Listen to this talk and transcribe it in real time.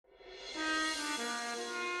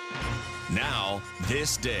Now,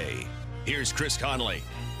 this day. Here's Chris Conley.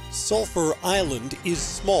 Sulphur Island is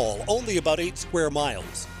small, only about 8 square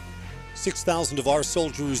miles. 6,000 of our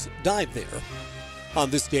soldiers died there on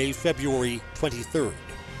this day, February 23rd.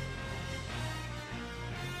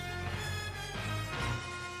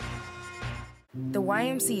 The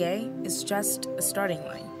YMCA is just a starting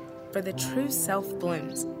line, for the true self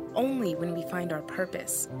blooms only when we find our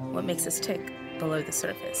purpose, what makes us tick below the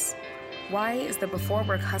surface. Y is the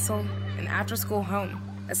before-work hustle, an after-school home,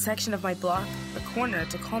 a section of my block, a corner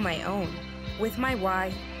to call my own. With my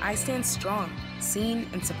Y, I stand strong, seen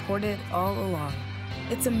and supported all along.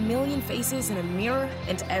 It's a million faces in a mirror,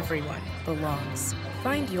 and everyone belongs.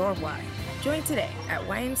 Find your Y. Join today at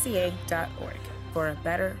ymca.org for a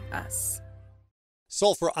better us.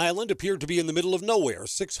 Sulphur Island appeared to be in the middle of nowhere,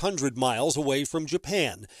 600 miles away from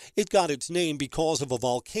Japan. It got its name because of a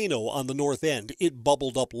volcano on the north end. It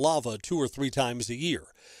bubbled up lava 2 or 3 times a year.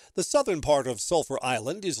 The southern part of Sulphur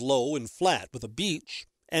Island is low and flat with a beach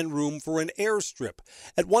and room for an airstrip.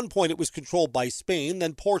 At one point it was controlled by Spain,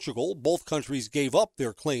 then Portugal. Both countries gave up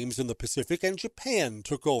their claims in the Pacific and Japan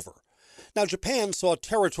took over. Now, Japan saw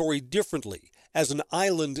territory differently. As an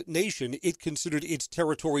island nation, it considered its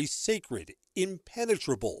territory sacred,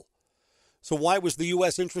 impenetrable. So why was the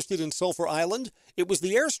U.S. interested in Sulphur Island? It was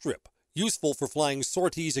the airstrip, useful for flying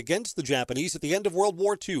sorties against the Japanese at the end of World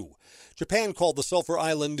War II. Japan called the Sulphur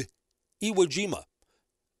Island Iwo Jima.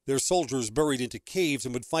 Their soldiers buried into caves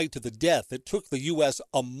and would fight to the death. It took the U.S.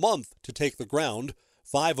 a month to take the ground.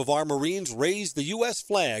 5 of our Marines raised the U.S.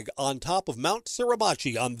 flag on top of Mount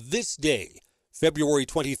Suribachi on this day, February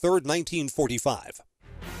 23rd, 1945.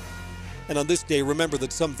 And on this day, remember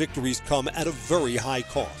that some victories come at a very high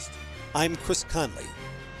cost. I'm Chris Conley.